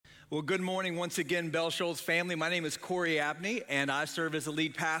Well, good morning once again, Bell Shoals family. My name is Corey Abney, and I serve as the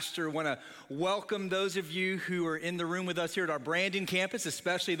lead pastor. I want to welcome those of you who are in the room with us here at our Brandon campus,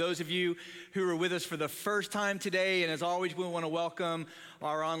 especially those of you who are with us for the first time today. And as always, we want to welcome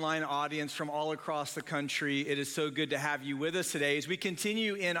our online audience from all across the country. It is so good to have you with us today as we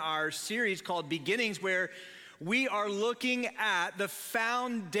continue in our series called Beginnings, where we are looking at the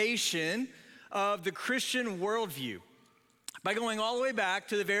foundation of the Christian worldview, by going all the way back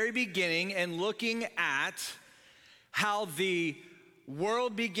to the very beginning and looking at how the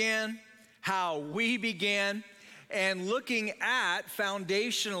world began, how we began, and looking at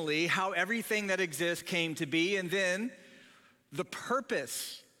foundationally how everything that exists came to be, and then the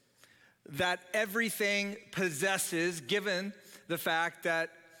purpose that everything possesses, given the fact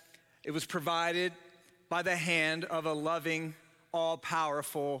that it was provided by the hand of a loving,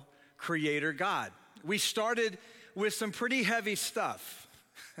 all-powerful Creator God. We started with some pretty heavy stuff.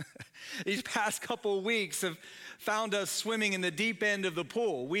 These past couple of weeks have found us swimming in the deep end of the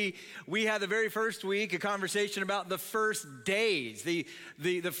pool. We had the very first week a conversation about the first days, the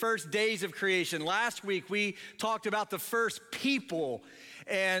first days of creation. Last week we talked about the first people,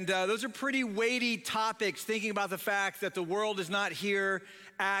 and those are pretty weighty topics, thinking about the fact that the world is not here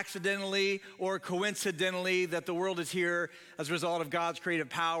accidentally or coincidentally, that the world is here as a result of God's creative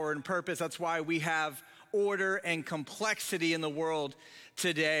power and purpose. That's why we have order and complexity in the world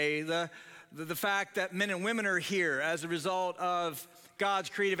today. The fact that men and women are here as a result of God's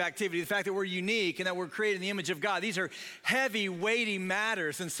creative activity, the fact that we're unique and that we're created in the image of God, these are heavy, weighty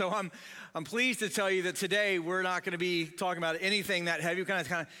matters. And so I'm pleased to tell you that today we're not going to be talking about anything that heavy. We kind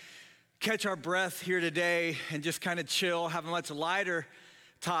of catch our breath here today and just kind of chill, have a much lighter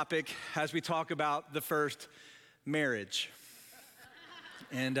topic as we talk about the first marriage.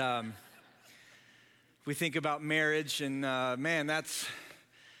 And we think about marriage, and man, that's a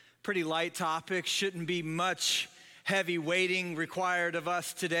pretty light topic. Shouldn't be much heavy weighting required of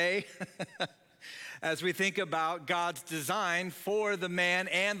us today as we think about God's design for the man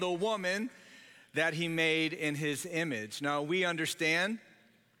and the woman that He made in His image. Now, we understand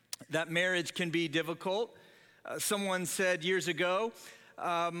that marriage can be difficult. Someone said years ago,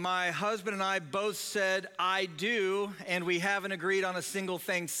 my husband and I both said, "I do," and we haven't agreed on a single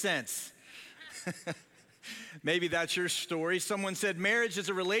thing since. Maybe that's your story. Someone said marriage is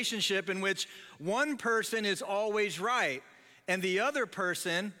a relationship in which one person is always right and the other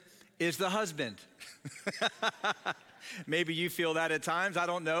person is the husband. Maybe you feel that at times, I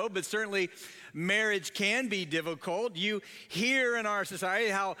don't know, but certainly marriage can be difficult. You hear in our society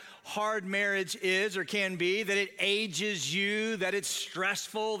how hard marriage is or can be, that it ages you, that it's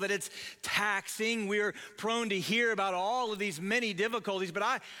stressful, that it's taxing. We're prone to hear about all of these many difficulties, but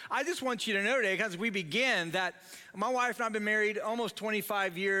I just want you to know today, as we begin, that my wife and I have been married almost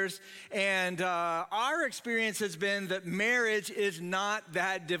 25 years, and our experience has been that marriage is not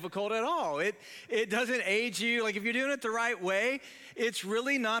that difficult at all. It doesn't age you. Like, if you're doing it the right way, it's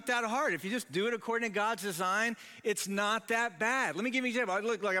really not that hard. If you just do it according to God's design, it's not that bad. Let me give you an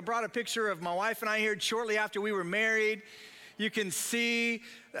example. I brought a picture of my wife and I here shortly after we were married. You can see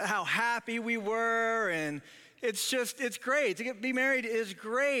how happy we were, and it's great. To be married is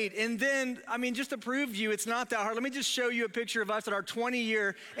great. And then, just to prove to you it's not that hard, let me just show you a picture of us at our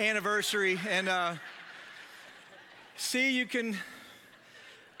 20-year anniversary. And see, you can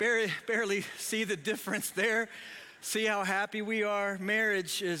barely see the difference there. See how happy we are?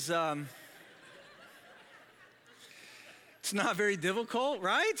 Marriage is, it's not very difficult,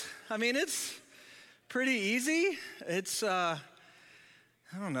 right? It's pretty easy. It's, I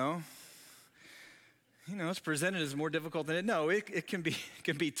don't know. It's presented as more difficult than it. No, it can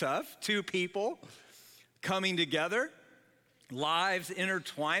be tough. Two people coming together, lives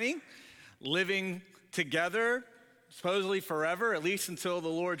intertwining, living together, supposedly forever, at least until the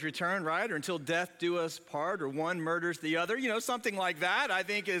Lord's return, right? Or until death do us part, or one murders the other. Something like that, I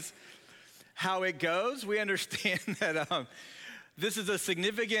think, is how it goes. We understand that this is a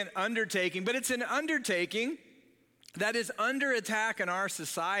significant undertaking, but it's an undertaking that is under attack in our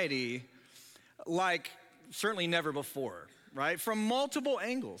society like certainly never before, right? From multiple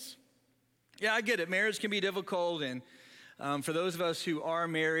angles. Yeah, I get it. Marriage can be difficult, and for those of us who are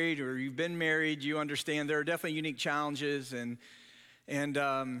married or you've been married, you understand there are definitely unique challenges, and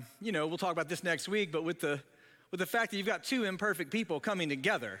we'll talk about this next week, but with the fact that you've got two imperfect people coming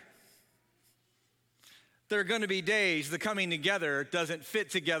together, there are going to be days the coming together doesn't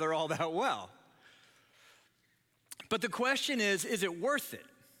fit together all that well. But the question is it worth it?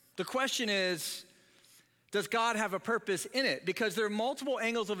 The question is, does God have a purpose in it? Because there are multiple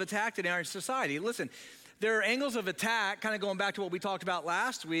angles of attack in our society. Listen, there are angles of attack, kind of going back to what we talked about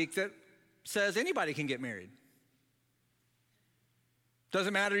last week, that says anybody can get married.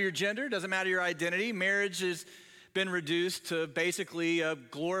 Doesn't matter your gender, doesn't matter your identity. Marriage has been reduced to basically a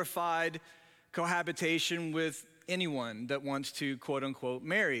glorified cohabitation with anyone that wants to, quote unquote,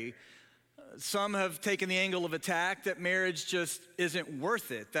 marry. Some have taken the angle of attack that marriage just isn't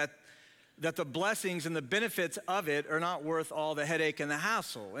worth it, that the blessings and the benefits of it are not worth all the headache and the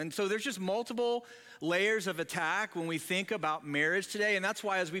hassle. And so there's just multiple layers of attack when we think about marriage today. And that's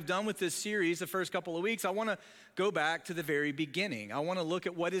why, as we've done with this series the first couple of weeks, I want to go back to the very beginning. I want to look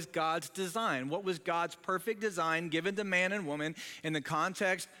at what is God's design. What was God's perfect design given to man and woman in the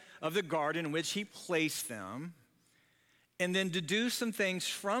context of the garden in which he placed them? And then deduce some things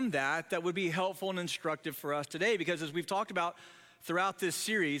from that would be helpful and instructive for us today. Because as we've talked about throughout this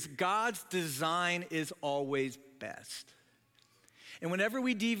series, God's design is always best. And whenever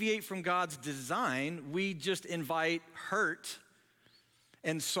we deviate from God's design, we just invite hurt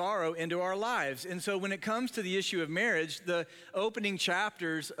and sorrow into our lives. And so when it comes to the issue of marriage, the opening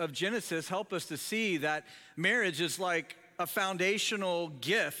chapters of Genesis help us to see that marriage is like a foundational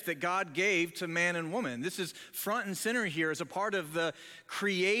gift that God gave to man and woman. This is front and center here as a part of the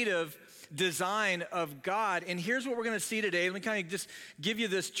creative design of God. And here's what we're going to see today. Let me kind of just give you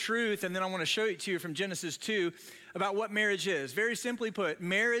this truth, and then I want to show it to you from Genesis 2 about what marriage is. Very simply put,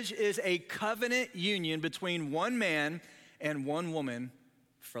 marriage is a covenant union between one man and one woman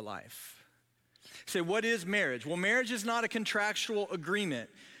for life. So what is marriage? Well, marriage is not a contractual agreement.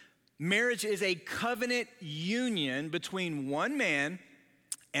 Marriage is a covenant union between one man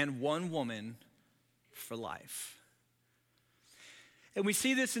and one woman for life. And we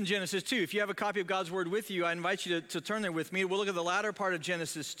see this in Genesis 2. If you have a copy of God's Word with you, I invite you to turn there with me. We'll look at the latter part of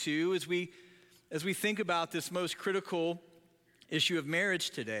Genesis 2 as we think about this most critical issue of marriage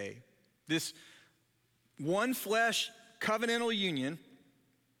today. This one flesh covenantal union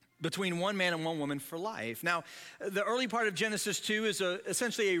between one man and one woman for life. Now, the early part of Genesis 2 is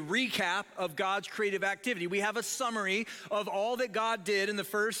essentially a recap of God's creative activity. We have a summary of all that God did in the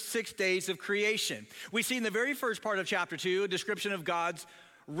first 6 days of creation. We see in the very first part of chapter 2 a description of God's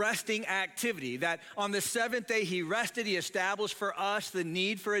resting activity, that on the seventh day he rested. He established for us the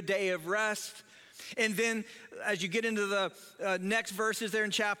need for a day of rest. And then as you get into the next verses there in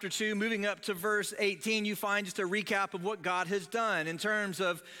chapter 2, moving up to verse 18, you find just a recap of what God has done in terms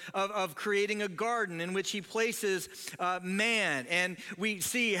of creating a garden in which he places man. And we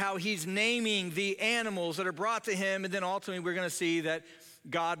see how he's naming the animals that are brought to him. And then ultimately we're going to see that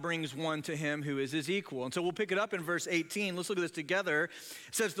God brings one to him who is his equal. And so we'll pick it up in verse 18. Let's look at this together.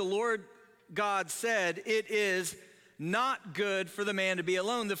 It says, the Lord God said, it is not good for the man to be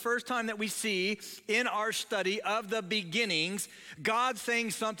alone. The first time that we see in our study of the beginnings, God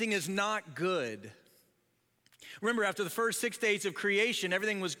saying something is not good. Remember, after the first 6 days of creation,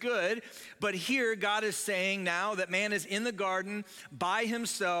 everything was good. But here, God is saying now that man is in the garden by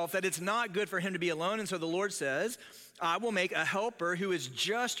himself, that it's not good for him to be alone. And so the Lord says, I will make a helper who is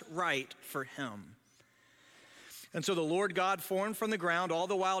just right for him. And so the Lord God formed from the ground all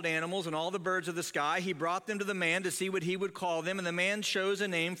the wild animals and all the birds of the sky. He brought them to the man to see what he would call them, and the man chose a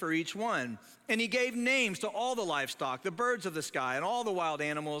name for each one. And he gave names to all the livestock, the birds of the sky, and all the wild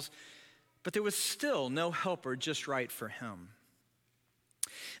animals, but there was still no helper just right for him.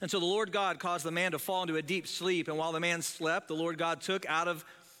 And so the Lord God caused the man to fall into a deep sleep, and while the man slept, the Lord God took out of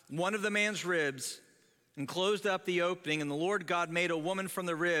one of the man's ribs and closed up the opening, and the Lord God made a woman from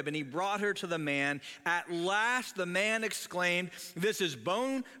the rib, and he brought her to the man. At last the man exclaimed, this is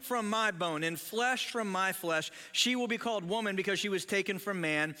bone from my bone and flesh from my flesh. She will be called woman because she was taken from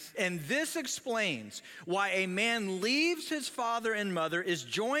man. And this explains why a man leaves his father and mother, is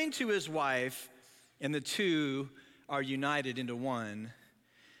joined to his wife, and the two are united into one.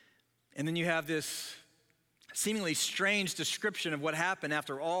 And then you have this seemingly strange description of what happened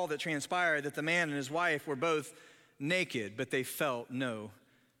after all that transpired, that the man and his wife were both naked, but they felt no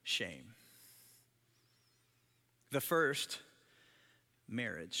shame. The first,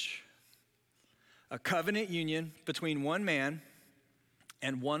 marriage. A covenant union between one man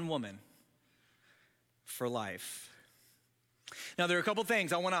and one woman for life. Now, there are a couple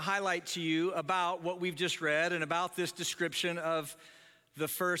things I want to highlight to you about what we've just read and about this description of the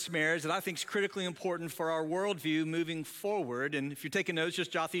first marriage that I think is critically important for our worldview moving forward. And if you're taking notes,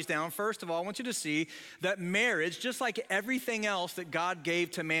 just jot these down. First of all, I want you to see that marriage, just like everything else that God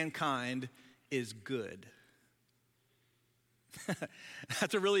gave to mankind, is good.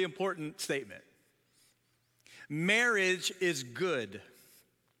 That's a really important statement. Marriage is good.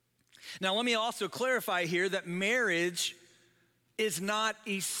 Now, let me also clarify here that marriage is not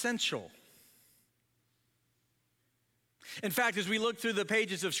essential. In fact, as we look through the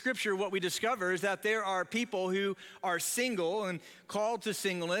pages of Scripture, what we discover is that there are people who are single and called to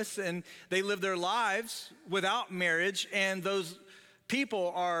singleness, and they live their lives without marriage, and those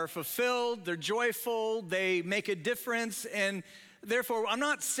people are fulfilled, they're joyful, they make a difference, and therefore, I'm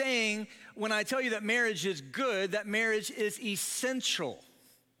not saying when I tell you that marriage is good, that marriage is essential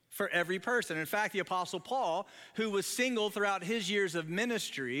for every person. In fact, the Apostle Paul, who was single throughout his years of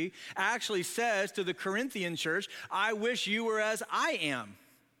ministry, actually says to the Corinthian church, I wish you were as I am.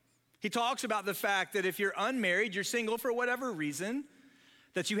 He talks about the fact that if you're unmarried, you're single for whatever reason,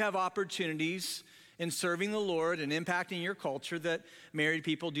 that you have opportunities in serving the Lord and impacting your culture that married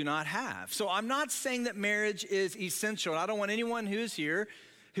people do not have. So I'm not saying that marriage is essential. I don't want anyone who's here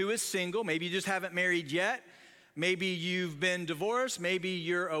who is single, maybe you just haven't married yet, maybe you've been divorced, maybe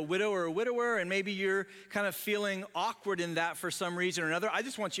you're a widow or a widower, and maybe you're kind of feeling awkward in that for some reason or another. I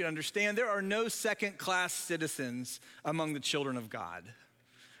just want you to understand there are no second-class citizens among the children of God,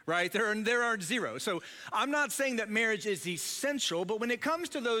 right? There are zero. So I'm not saying that marriage is essential, but when it comes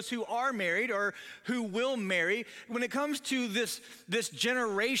to those who are married or who will marry, when it comes to this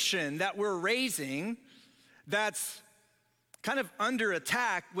generation that we're raising that's kind of under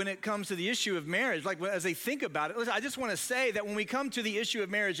attack when it comes to the issue of marriage, like as they think about it, listen, I just want to say that when we come to the issue of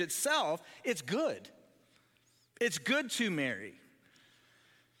marriage itself, it's good. It's good to marry.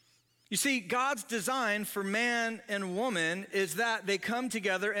 You see, God's design for man and woman is that they come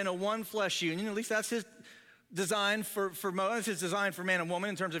together in a one flesh union. At least that's his design for his design for man and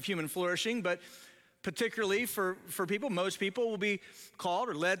woman in terms of human flourishing, but particularly for people, most people will be called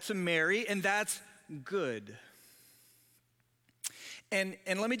or led to marry, and that's good. And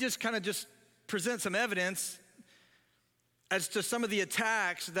let me just kind of present some evidence as to some of the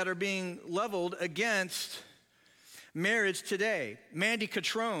attacks that are being leveled against marriage today. Mandy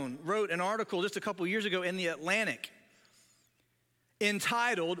Catrone wrote an article just a couple years ago in The Atlantic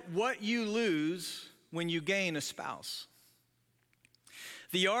entitled, What You Lose When You Gain a Spouse.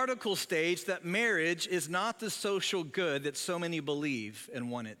 The article states that marriage is not the social good that so many believe and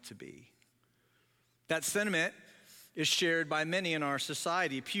want it to be. That sentiment is shared by many in our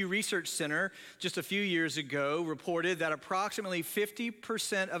society. Pew Research Center just a few years ago reported that approximately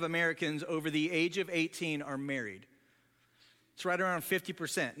 50% of Americans over the age of 18 are married. It's right around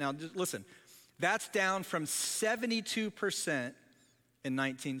 50%. Now, just listen, that's down from 72% in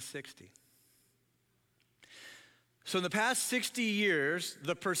 1960. So in the past 60 years,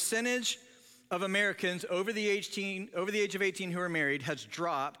 the percentage of Americans over the age of 18 who are married has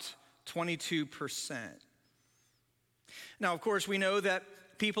dropped 22%. Now, of course, we know that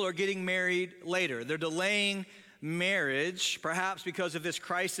people are getting married later. They're delaying marriage, perhaps because of this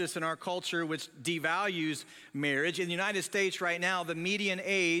crisis in our culture which devalues marriage. In the United States right now, the median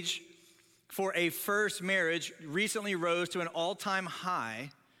age for a first marriage recently rose to an all-time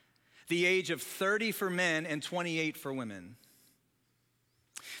high, the age of 30 for men and 28 for women.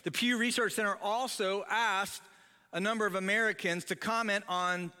 The Pew Research Center also asked a number of Americans to comment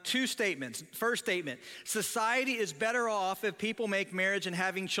on two statements. First statement, society is better off if people make marriage and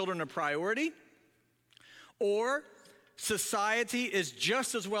having children a priority, or society is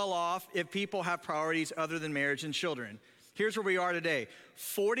just as well off if people have priorities other than marriage and children. Here's where we are today.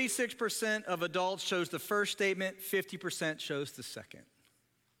 46% of adults chose the first statement, 50% chose the second.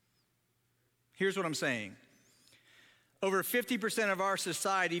 Here's what I'm saying. Over 50% of our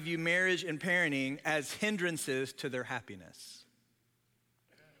society view marriage and parenting as hindrances to their happiness.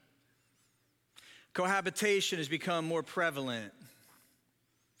 Cohabitation has become more prevalent.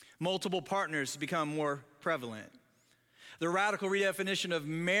 Multiple partners become more prevalent. The radical redefinition of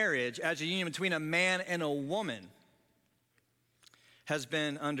marriage as a union between a man and a woman has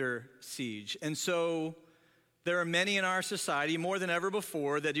been under siege. And so there are many in our society, more than ever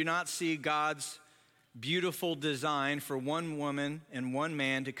before, that do not see God's beautiful design for one woman and one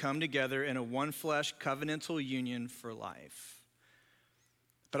man to come together in a one flesh covenantal union for life.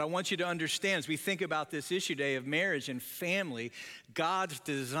 But I want you to understand, as we think about this issue today of marriage and family, God's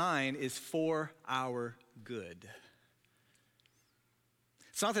design is for our good.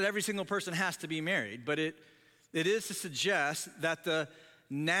 It's not that every single person has to be married, but it is to suggest that the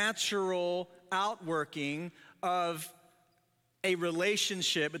natural outworking of a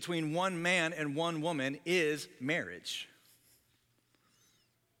relationship between one man and one woman is marriage.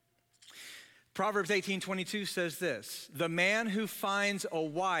 Proverbs 18:22 says this, the man who finds a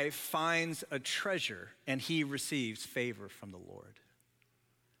wife finds a treasure, and he receives favor from the Lord.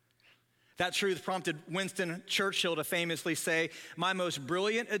 That truth prompted Winston Churchill to famously say, my most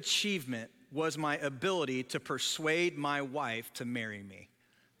brilliant achievement was my ability to persuade my wife to marry me.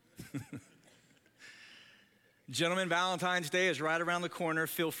 Gentlemen, Valentine's Day is right around the corner.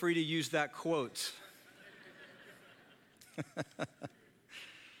 Feel free to use that quote.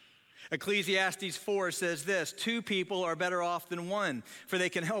 Ecclesiastes 4 says this, 2 people are better off than one, for they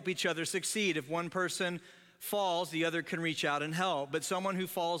can help each other succeed. If one person falls, the other can reach out and help. But someone who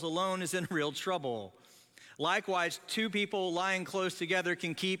falls alone is in real trouble. Likewise, 2 people lying close together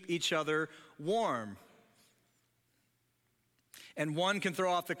can keep each other warm. And one can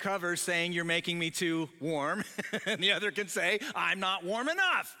throw off the covers saying, you're making me too warm. And the other can say, I'm not warm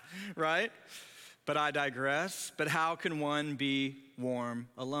enough, right? But I digress. But how can one be warm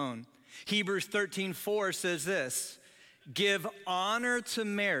alone? Hebrews 13:4 says this, give honor to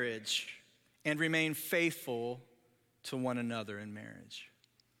marriage and remain faithful to one another in marriage.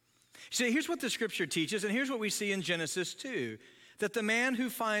 See, here's what the scripture teaches, and here's what we see in Genesis 2, that the man who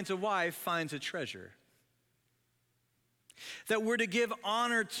finds a wife finds a treasure. That we're to give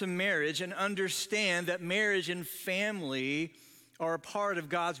honor to marriage and understand that marriage and family are a part of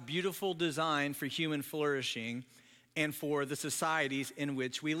God's beautiful design for human flourishing and for the societies in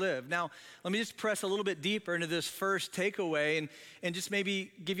which we live. Now, let me just press a little bit deeper into this first takeaway and just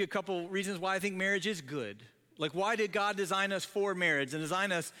maybe give you a couple reasons why I think marriage is good. Like, why did God design us for marriage and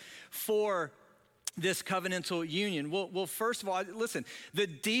design us for this covenantal union? Well, first of all, listen, the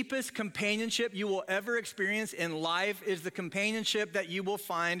deepest companionship you will ever experience in life is the companionship that you will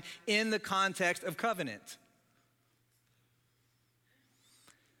find in the context of covenant.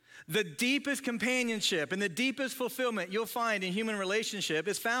 The deepest companionship and the deepest fulfillment you'll find in human relationship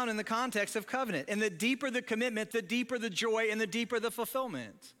is found in the context of covenant. And the deeper the commitment, the deeper the joy, and the deeper the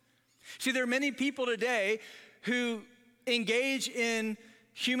fulfillment. See, there are many people today who engage in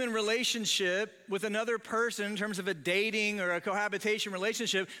human relationship with another person in terms of a dating or a cohabitation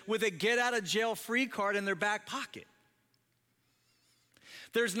relationship with a get-out-of-jail-free card in their back pocket.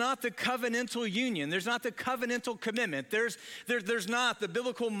 There's not the covenantal union. There's not the covenantal commitment. There's not the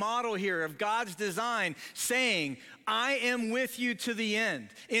biblical model here of God's design saying, I am with you to the end,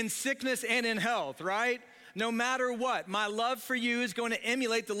 in sickness and in health, right? No matter what, my love for you is going to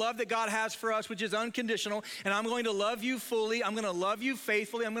emulate the love that God has for us, which is unconditional, and I'm going to love you fully. I'm going to love you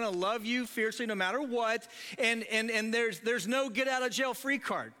faithfully. I'm going to love you fiercely no matter what, and there's no get-out-of-jail-free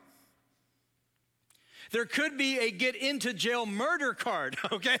card. There could be a get-into-jail murder card,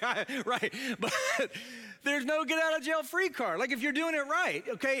 okay, right, but there's no get-out-of-jail-free card, like if you're doing it right,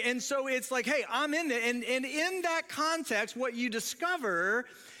 okay, and so it's like, hey, I'm in it, and in that context, what you discover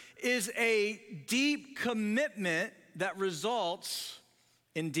is a deep commitment that results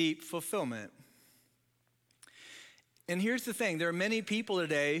in deep fulfillment. And here's the thing, there are many people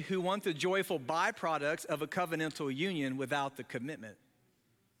today who want the joyful byproducts of a covenantal union without the commitment.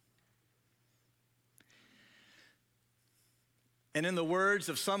 And in the words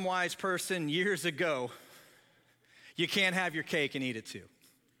of some wise person years ago, you can't have your cake and eat it too.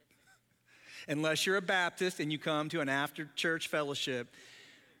 Unless you're a Baptist and you come to an after-church fellowship,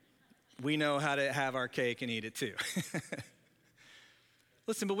 we know how to have our cake and eat it too.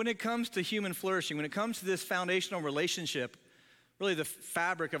 Listen, but when it comes to human flourishing, when it comes to this foundational relationship, really the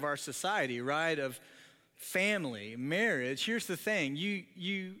fabric of our society, right, of family, marriage, here's the thing,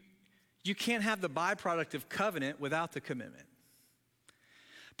 you can't have the byproduct of covenant without the commitment.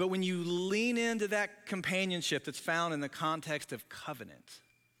 But when you lean into that companionship that's found in the context of covenant,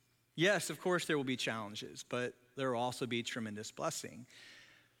 yes, of course there will be challenges, but there will also be tremendous blessing.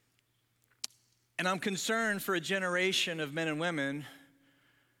 And I'm concerned for a generation of men and women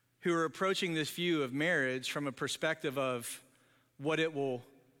who are approaching this view of marriage from a perspective of what it will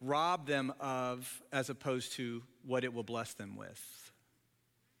rob them of as opposed to what it will bless them with.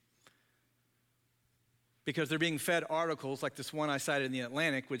 Because they're being fed articles like this one I cited in the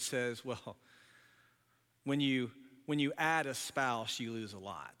Atlantic, which says, well, when you add a spouse, you lose a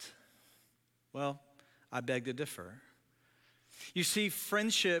lot. Well, I beg to differ. You see,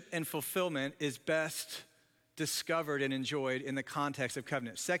 friendship and fulfillment is best discovered and enjoyed in the context of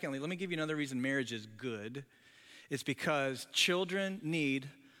covenant. Secondly, let me give you another reason marriage is good. It's because children need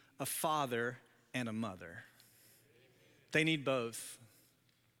a father and a mother. They need both.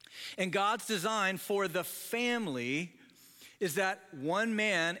 And God's design for the family is that one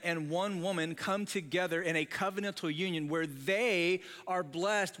man and one woman come together in a covenantal union where they are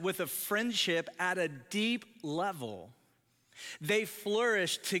blessed with a friendship at a deep level. They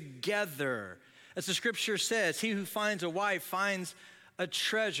flourish together. As the scripture says, he who finds a wife finds a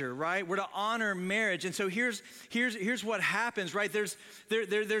treasure, right? We're to honor marriage. And so here's what happens, right? There's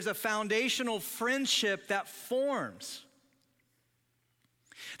a foundational friendship that forms.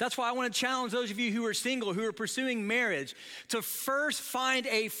 That's why I want to challenge those of you who are single, who are pursuing marriage, to first find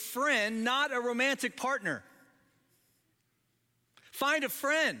a friend, not a romantic partner. Find a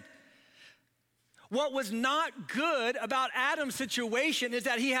friend. What was not good about Adam's situation is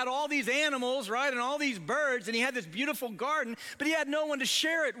that he had all these animals, right, and all these birds, and he had this beautiful garden, but he had no one to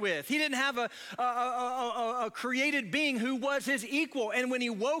share it with. He didn't have a created being who was his equal. And when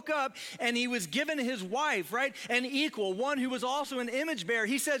he woke up and he was given his wife, right, an equal, one who was also an image bearer,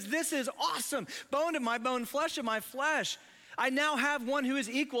 he says, this is awesome, bone of my bone, flesh of my flesh. I now have one who is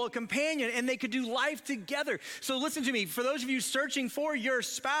equal, a companion, and they could do life together. So listen to me, for those of you searching for your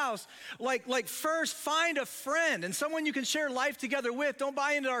spouse, like first find a friend and someone you can share life together with. Don't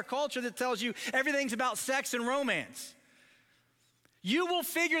buy into our culture that tells you everything's about sex and romance. You will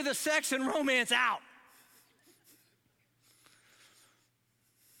figure the sex and romance out.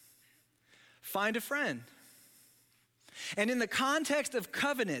 Find a friend. And in the context of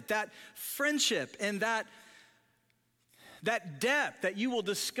covenant, that friendship and that depth that you will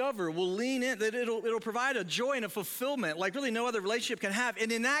discover will lean in, that it'll provide a joy and a fulfillment like really no other relationship can have.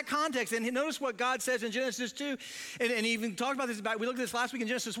 And in that context, and notice what God says in Genesis 2, and he even talked about this, we looked at this last week in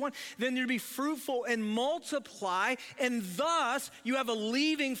Genesis 1, then you'll be fruitful and multiply, and thus you have a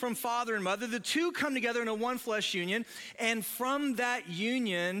leaving from father and mother. The two come together in a one flesh union, and from that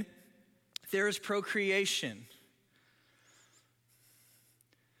union, there is procreation.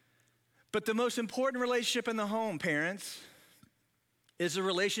 But the most important relationship in the home, parents, is the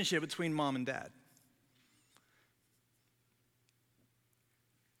relationship between mom and dad.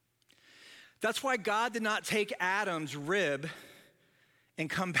 That's why God did not take Adam's rib and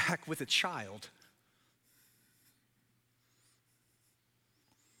come back with a child.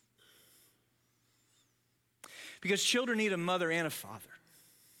 Because children need a mother and a father.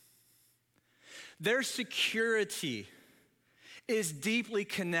 Their security is deeply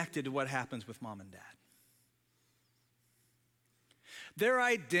connected to what happens with mom and dad. Their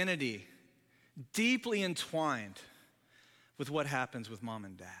identity deeply entwined with what happens with mom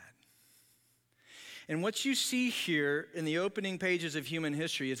and dad. And what you see here in the opening pages of human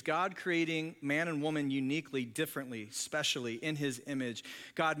history is God creating man and woman uniquely, differently, specially in his image.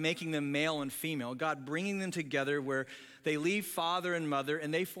 God making them male and female. God bringing them together where they leave father and mother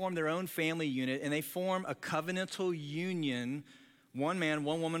and they form their own family unit and they form a covenantal union, one man,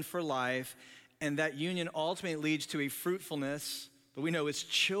 one woman for life. And that union ultimately leads to a fruitfulness. But we know it's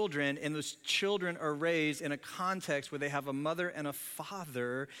children, and those children are raised in a context where they have a mother and a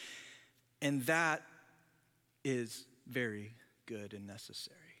father, and that is very good and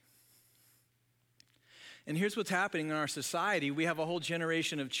necessary. And here's what's happening in our society. We have a whole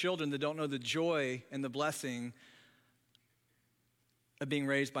generation of children that don't know the joy and the blessing of being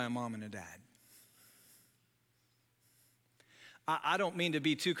raised by a mom and a dad. I don't mean to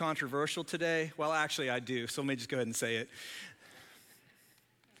be too controversial today. Well, actually, I do, so let me just go ahead and say it.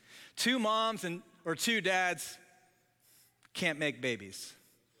 Two moms or two dads can't make babies.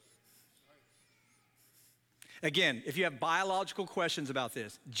 Again, if you have biological questions about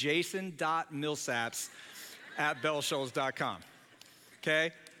this, jason.millsaps@bellshoals.com.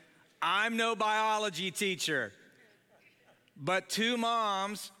 Okay? I'm no biology teacher, but two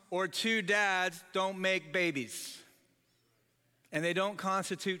moms or two dads don't make babies. And they don't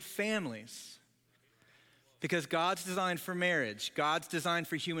constitute families. Because God's design for marriage, God's design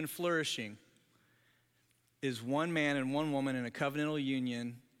for human flourishing is one man and one woman in a covenantal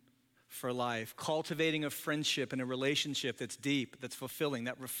union for life, cultivating a friendship and a relationship that's deep, that's fulfilling,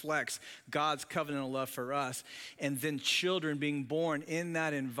 that reflects God's covenantal love for us, and then children being born in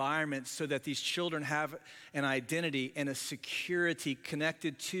that environment so that these children have an identity and a security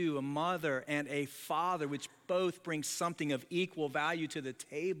connected to a mother and a father, which both bring something of equal value to the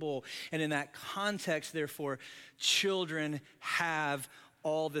table. And in that context, therefore, children have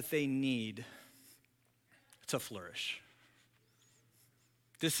all that they need to flourish.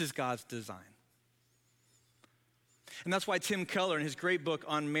 This is God's design. And that's why Tim Keller, in his great book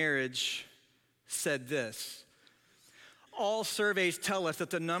on marriage, said this: all surveys tell us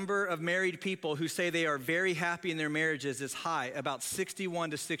that the number of married people who say they are very happy in their marriages is high, about 61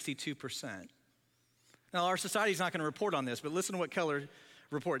 to 62%. Now, our society is not going to report on this, but listen to what Keller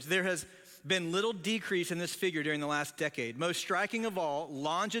reports. There has been little decrease in this figure during the last decade. Most striking of all,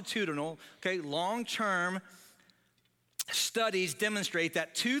 longitudinal, long-term studies demonstrate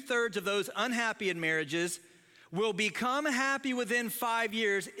that 2/3 of those unhappy in marriages will become happy within 5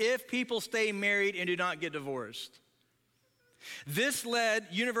 years if people stay married and do not get divorced. This led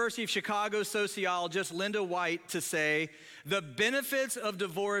University of Chicago sociologist Linda White to say, the benefits of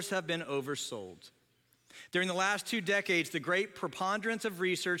divorce have been oversold. During the last 2 decades, the great preponderance of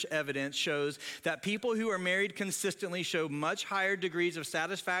research evidence shows that people who are married consistently show much higher degrees of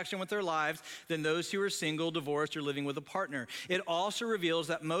satisfaction with their lives than those who are single, divorced, or living with a partner. It also reveals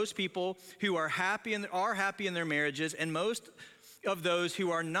that most people who are happy in their marriages, and most of those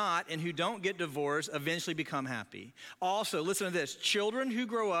who are not and who don't get divorced eventually become happy. Also, listen to this. Children who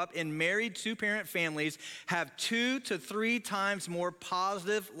grow up in married 2-parent families have 2 to 3 times more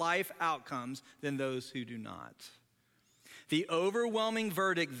positive life outcomes than those who do not. The overwhelming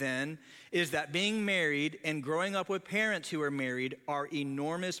verdict then is that being married and growing up with parents who are married are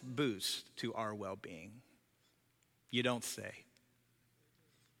enormous boosts to our well-being. You don't say.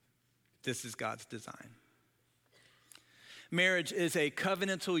 This is God's design. Marriage is a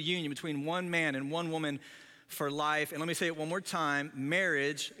covenantal union between one man and one woman for life. And let me say it one more time.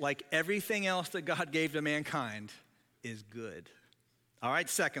 Marriage, like everything else that God gave to mankind, is good. All right,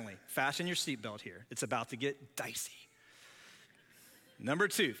 secondly, fasten your seatbelt here. It's about to get dicey. Number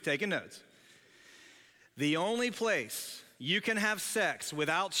 2, taking notes. The only place you can have sex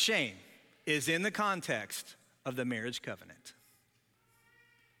without shame is in the context of the marriage covenant.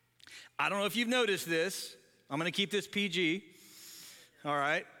 I don't know if you've noticed this. I'm going to keep this PG, all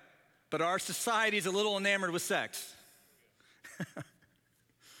right? But our society is a little enamored with sex.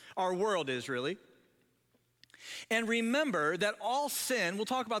 Our world is, really. And remember that all sin, we'll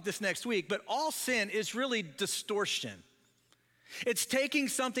talk about this next week, but all sin is really distortion. It's taking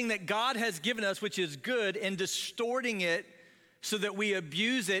something that God has given us, which is good, and distorting it so that we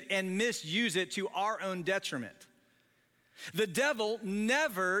abuse it and misuse it to our own detriment. The devil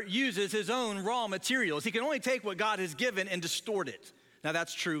never uses his own raw materials. He can only take what God has given and distort it. Now,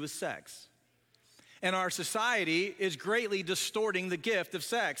 that's true with sex. And our society is greatly distorting the gift of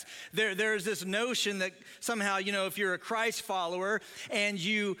sex. There's this notion that somehow, if you're a Christ follower and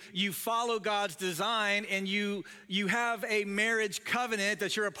you follow God's design and you have a marriage covenant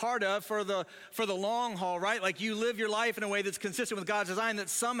that you're a part of for the long haul, right? Like you live your life in a way that's consistent with God's design, that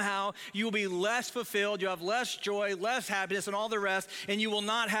somehow you will be less fulfilled, you have less joy, less happiness, and all the rest, and you will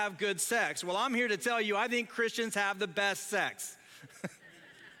not have good sex. Well, I'm here to tell you, I think Christians have the best sex.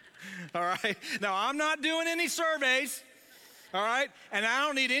 All right? Now, I'm not doing any surveys, all right? And I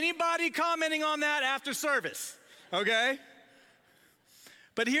don't need anybody commenting on that after service, okay?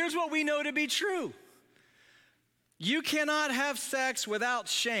 But here's what we know to be true. You cannot have sex without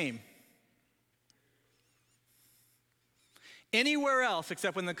shame anywhere else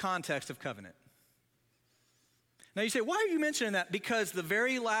except in the context of covenant. Now, you say, why are you mentioning that? Because the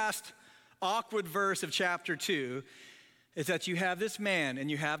very last awkward verse of chapter 2 is that you have this man and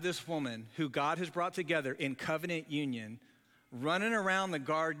you have this woman who God has brought together in covenant union, running around the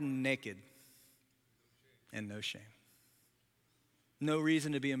garden naked and no shame. No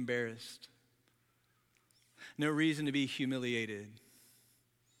reason to be embarrassed. No reason to be humiliated.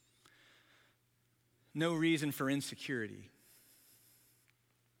 No reason for insecurity.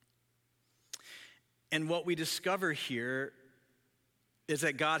 And what we discover here is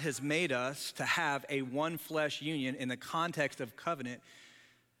that God has made us to have a one flesh union in the context of covenant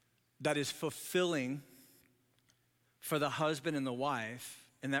that is fulfilling for the husband and the wife,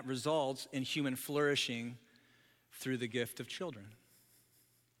 and that results in human flourishing through the gift of children.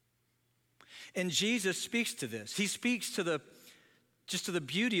 And Jesus speaks to this. He speaks to the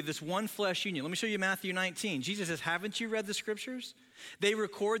beauty of this one flesh union. Let me show you Matthew 19. Jesus says, haven't you read the scriptures? They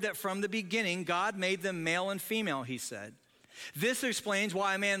record that from the beginning, God made them male and female, he said. This explains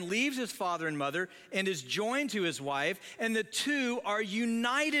why a man leaves his father and mother and is joined to his wife, and the two are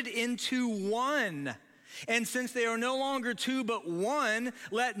united into one. And since they are no longer two but one,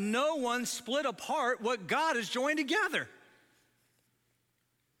 let no one split apart what God has joined together.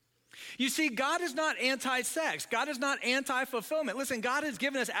 You see, God is not anti-sex. God is not anti-fulfillment. Listen, God has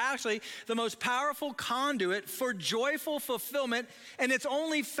given us actually the most powerful conduit for joyful fulfillment, and it's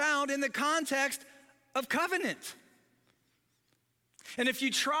only found in the context of covenant. And if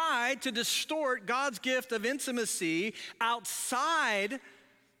you try to distort God's gift of intimacy outside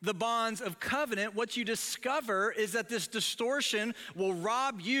the bonds of covenant, what you discover is that this distortion will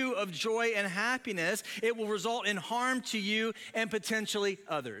rob you of joy and happiness. It will result in harm to you and potentially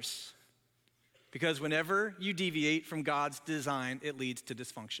others. Because whenever you deviate from God's design, it leads to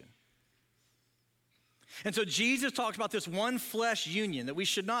dysfunction. And so Jesus talks about this one flesh union, that we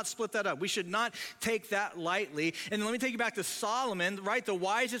should not split that up. We should not take that lightly. And let me take you back to Solomon, right, the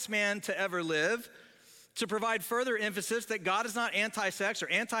wisest man to ever live, to provide further emphasis that God is not anti-sex or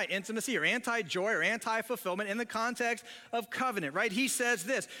anti-intimacy or anti-joy or anti-fulfillment in the context of covenant, right? He says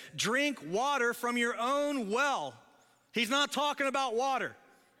this, drink water from your own well. He's not talking about water.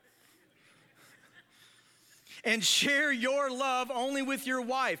 And share your love only with your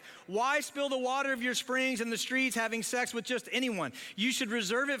wife. Why spill the water of your springs in the streets having sex with just anyone? You should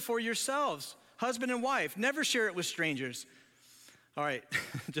reserve it for yourselves, husband and wife. Never share it with strangers. All right,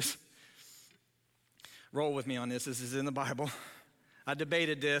 just roll with me on this. This is in the Bible. I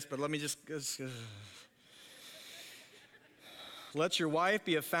debated this, but let me just let your wife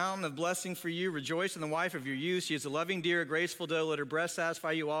be a fountain of blessing for you. Rejoice in the wife of your youth. She is a loving deer, a graceful doe. Let her breast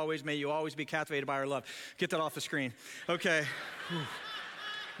satisfy you always. May you always be captivated by her love. Get that off the screen. Okay.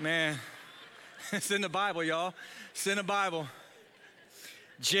 Man, it's in the Bible, y'all. It's in the Bible.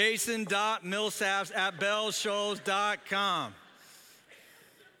 Jason.millsaps@bellshows.com.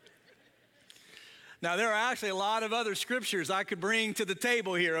 Now, there are actually a lot of other scriptures I could bring to the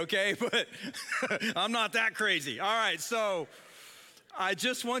table here, okay? But I'm not that crazy. All right, so I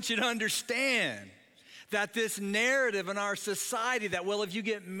just want you to understand that this narrative in our society that, well, if you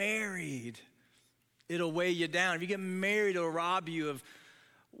get married, it'll weigh you down. If you get married, it'll rob you of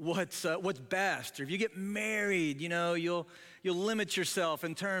what's best. Or if you get married, you know, you'll limit yourself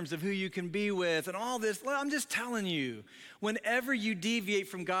in terms of who you can be with and all this. Well, I'm just telling you, whenever you deviate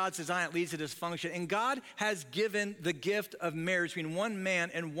from God's design, it leads to dysfunction. And God has given the gift of marriage between one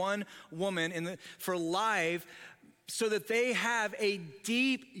man and one woman for life, so that they have a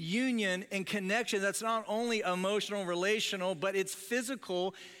deep union and connection that's not only emotional and relational, but it's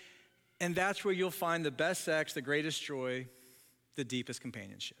physical. And that's where you'll find the best sex, the greatest joy, the deepest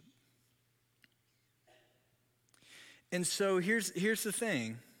companionship. And so here's the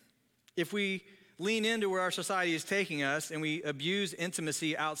thing. If we lean into where our society is taking us and we abuse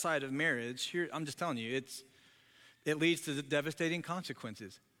intimacy outside of marriage, I'm just telling you, it leads to devastating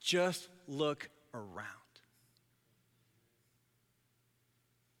consequences. Just look around.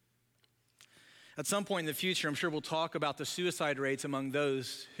 At some point in the future, I'm sure we'll talk about the suicide rates among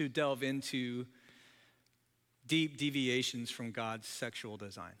those who delve into deep deviations from God's sexual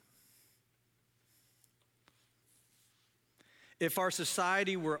design. If our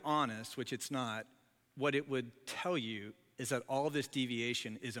society were honest, which it's not, what it would tell you is that all of this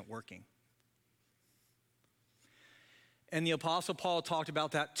deviation isn't working. And the Apostle Paul talked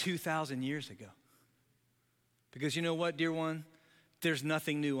about that 2,000 years ago. Because you know what, dear one? There's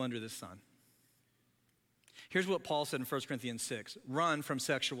nothing new under the sun. Here's what Paul said in 1 Corinthians 6. Run from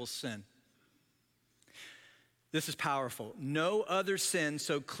sexual sin. This is powerful. No other sin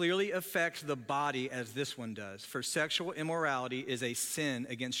so clearly affects the body as this one does. For sexual immorality is a sin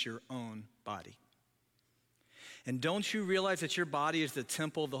against your own body. And don't you realize that your body is the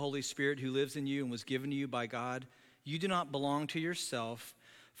temple of the Holy Spirit who lives in you and was given to you by God? You do not belong to yourself,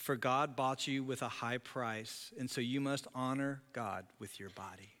 for God bought you with a high price, and so you must honor God with your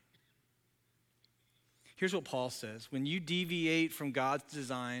body. Here's what Paul says. When you deviate from God's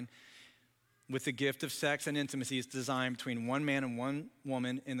design with the gift of sex and intimacy, it's designed between one man and one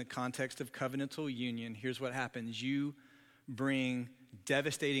woman in the context of covenantal union. Here's what happens. You bring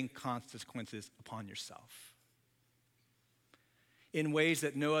devastating consequences upon yourself in ways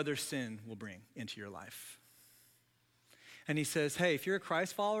that no other sin will bring into your life. And he says, hey, if you're a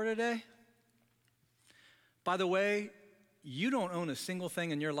Christ follower today, by the way, you don't own a single thing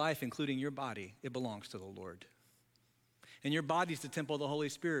in your life, including your body. It belongs to the Lord. And your body's the temple of the Holy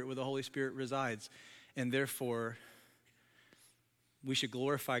Spirit, where the Holy Spirit resides. And therefore, we should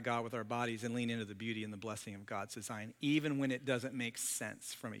glorify God with our bodies and lean into the beauty and the blessing of God's design, even when it doesn't make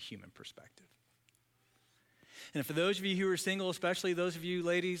sense from a human perspective. And for those of you who are single, especially those of you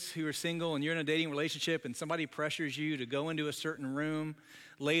ladies who are single and you're in a dating relationship and somebody pressures you to go into a certain room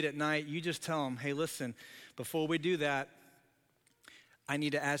late at night, you just tell them, hey, listen, before we do that, I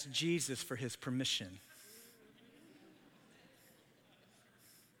need to ask Jesus for his permission.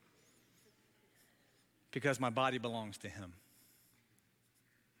 Because my body belongs to him.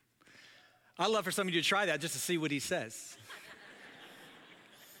 I'd love for some of you to try that just to see what he says.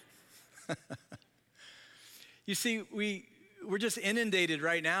 You see, we're just inundated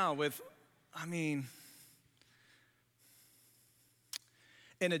right now with,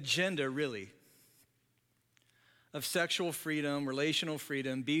 an agenda really of sexual freedom, relational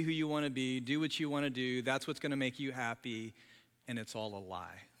freedom, be who you want to be, do what you want to do, that's what's going to make you happy, and it's all a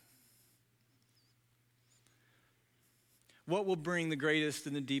lie. What will bring the greatest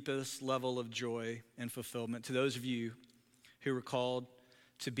and the deepest level of joy and fulfillment to those of you who are called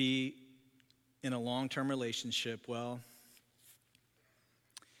to be in a long-term relationship? Well,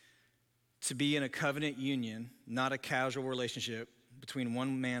 to be in a covenant union, not a casual relationship between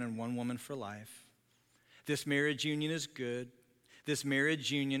one man and one woman for life. This marriage union is good. This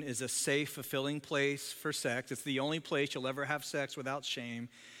marriage union is a safe, fulfilling place for sex. It's the only place you'll ever have sex without shame.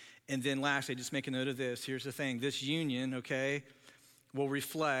 And then lastly, just make a note of this. Here's the thing. This union, okay, will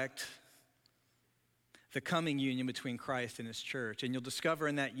reflect the coming union between Christ and his church. And you'll discover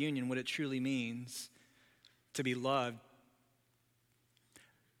in that union what it truly means to be loved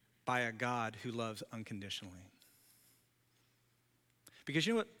by a God who loves unconditionally. Because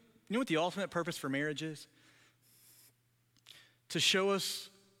you know what the ultimate purpose for marriage is? To show us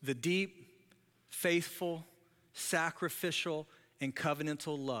the deep, faithful, sacrificial, and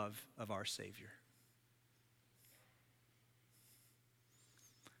covenantal love of our Savior.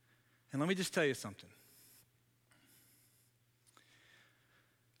 And let me just tell you something.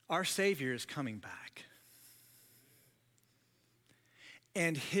 Our Savior is coming back.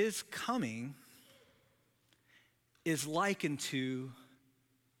 And his coming is likened to,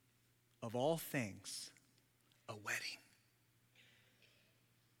 of all things, a wedding.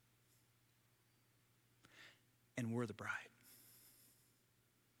 And we're the bride.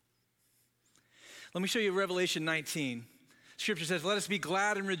 Let me show you Revelation 19. Scripture says, let us be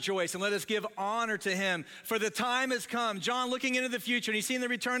glad and rejoice, and let us give honor to him, for the time has come. John looking into the future, and he's seen the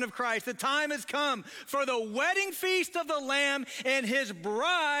return of Christ. The time has come for the wedding feast of the Lamb, and his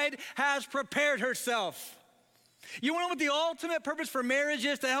bride has prepared herself. You want to know what the ultimate purpose for marriage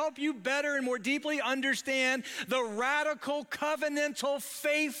is? To help you better and more deeply understand the radical, covenantal,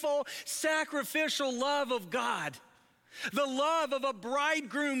 faithful, sacrificial love of God. The love of a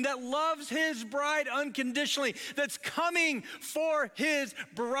bridegroom that loves his bride unconditionally, that's coming for his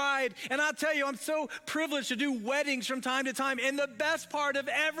bride. And I'll tell you, I'm so privileged to do weddings from time to time. And the best part of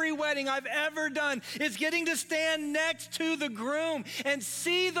every wedding I've ever done is getting to stand next to the groom and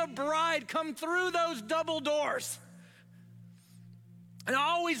see the bride come through those double doors. And I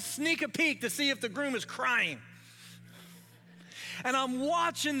always sneak a peek to see if the groom is crying. And I'm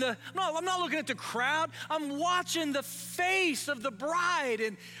watching I'm not looking at the crowd. I'm watching the face of the bride,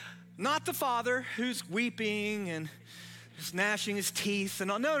 and not the father who's weeping and just gnashing his teeth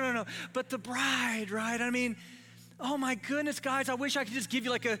and all. No. But the bride, right? I mean, oh my goodness, guys, I wish I could just give you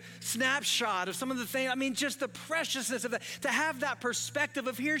like a snapshot of some of the things. I mean, just the preciousness of that, to have that perspective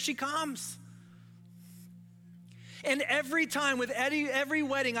of here she comes. And every time with every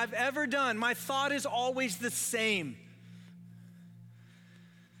wedding I've ever done, my thought is always the same.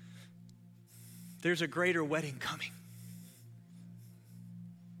 There's a greater wedding coming.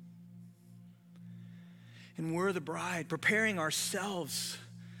 And we're the bride, preparing ourselves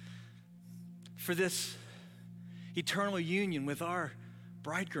for this eternal union with our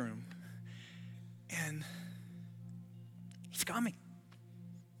bridegroom. And he's coming.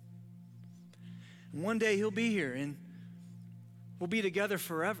 And one day he'll be here, and we'll be together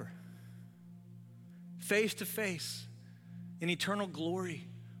forever, face to face, in eternal glory.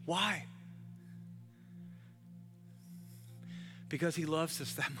 Why? Because he loves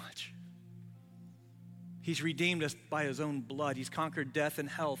us that much. He's redeemed us by his own blood. He's conquered death and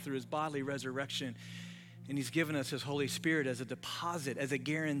hell through his bodily resurrection. And he's given us his Holy Spirit as a deposit, as a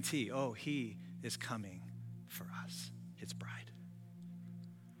guarantee. Oh, he is coming for us, his bride.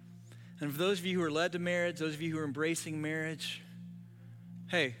 And for those of you who are led to marriage, those of you who are embracing marriage,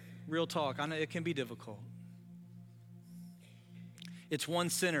 hey, real talk, I know it can be difficult. It's one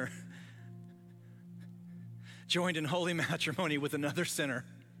sinner joined in holy matrimony with another sinner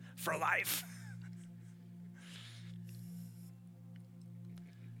for life.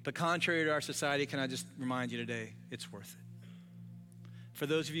 But contrary to our society, can I just remind you today, it's worth it. For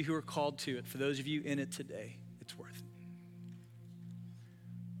those of you who are called to it, for those of you in it today, it's worth it.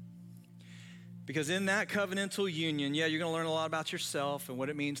 Because in that covenantal union, yeah, you're going to learn a lot about yourself and what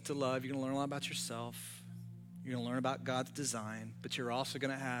it means to love. You're going to learn a lot about yourself. You're going to learn about God's design, but you're also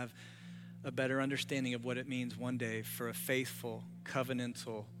going to have a better understanding of what it means one day for a faithful,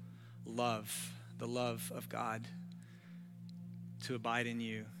 covenantal love, the love of God, to abide in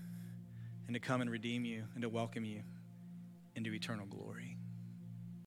you and to come and redeem you and to welcome you into eternal glory.